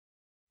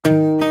If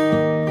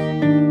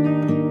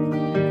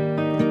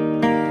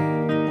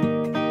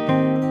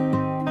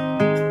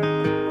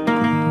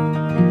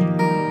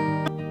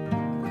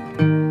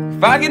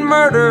I get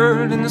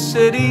murdered in the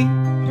city,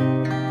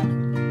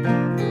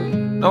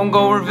 don't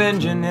go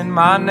revenging in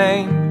my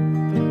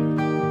name.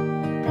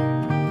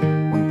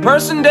 One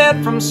person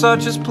dead from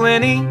such is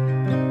plenty,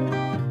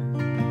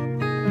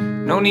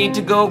 no need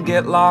to go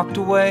get locked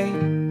away.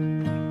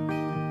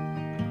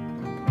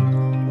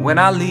 When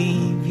I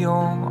leave your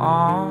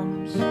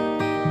arms, the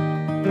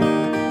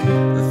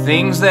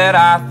things that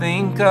I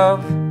think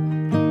of,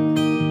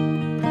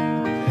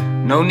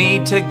 no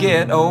need to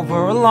get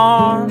over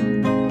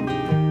alarmed.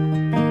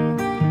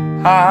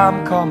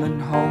 I'm coming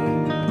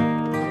home.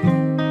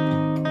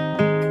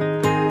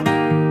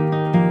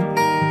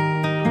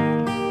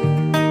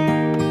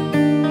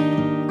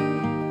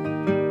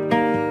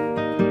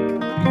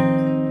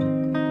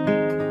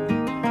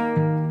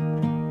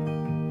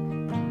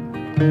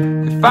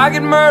 If I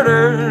get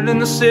murdered in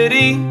the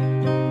city,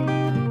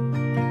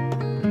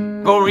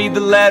 go read the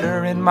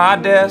letter in my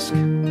desk.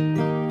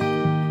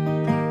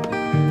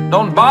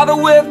 Don't bother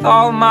with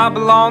all my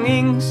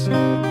belongings,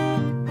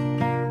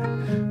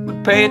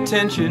 pay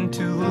attention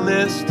to the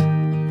list.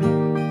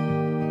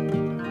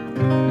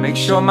 Make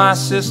sure my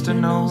sister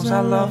knows I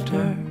loved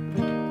her.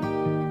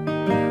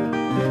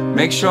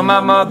 Make sure my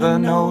mother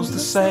knows the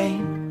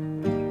same.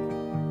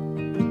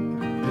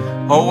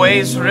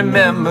 Always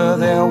remember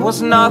there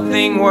was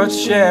nothing worth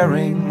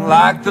sharing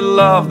like the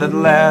love that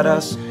let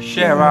us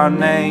share our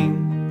name.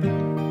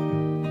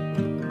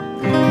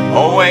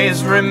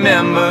 Always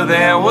remember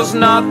there was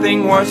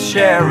nothing worth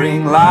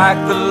sharing like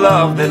the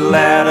love that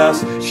let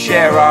us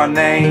share our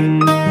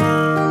name.